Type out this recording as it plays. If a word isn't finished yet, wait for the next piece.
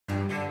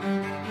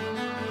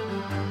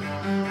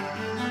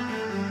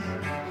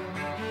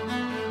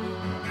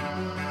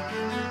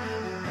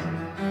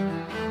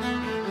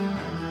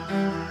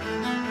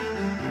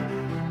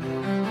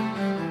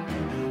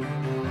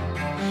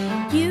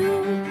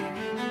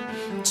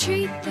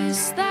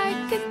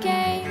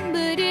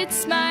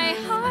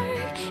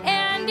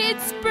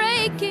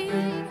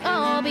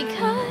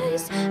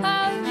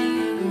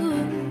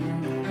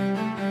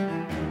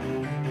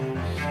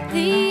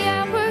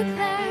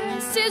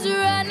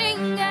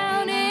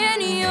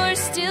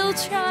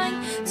still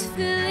trying to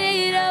fill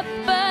it up,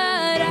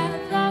 but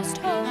I've lost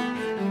hope.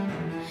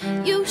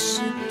 You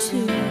should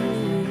too.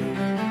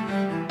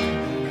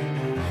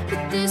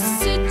 But this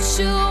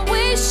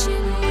situation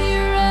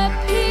we're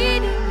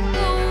repeating,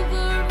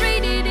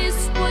 overrated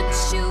is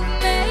what you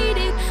made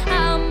it.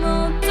 I'm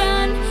all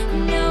done,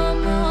 now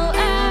I'm all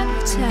out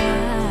of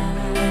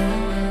time.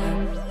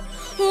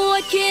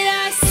 What can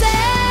I say?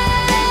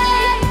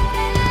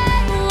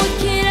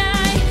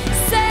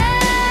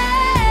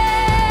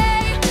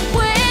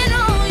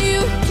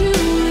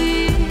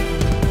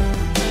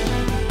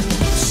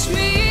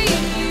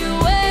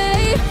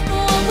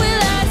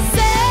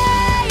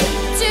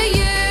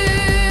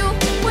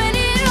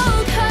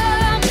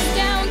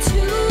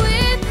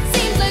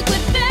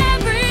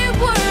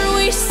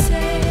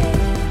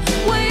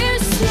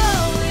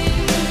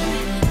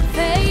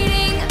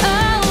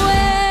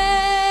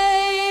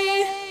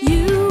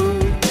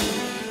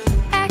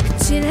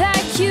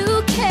 Like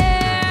you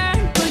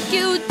care, but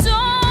you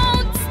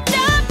don't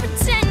stop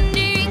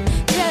pretending,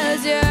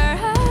 'cause you're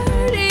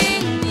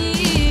hurting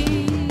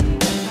me.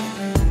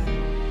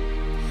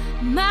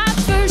 My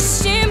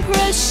first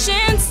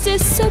impressions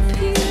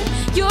disappear,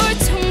 your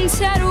tone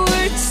tattooed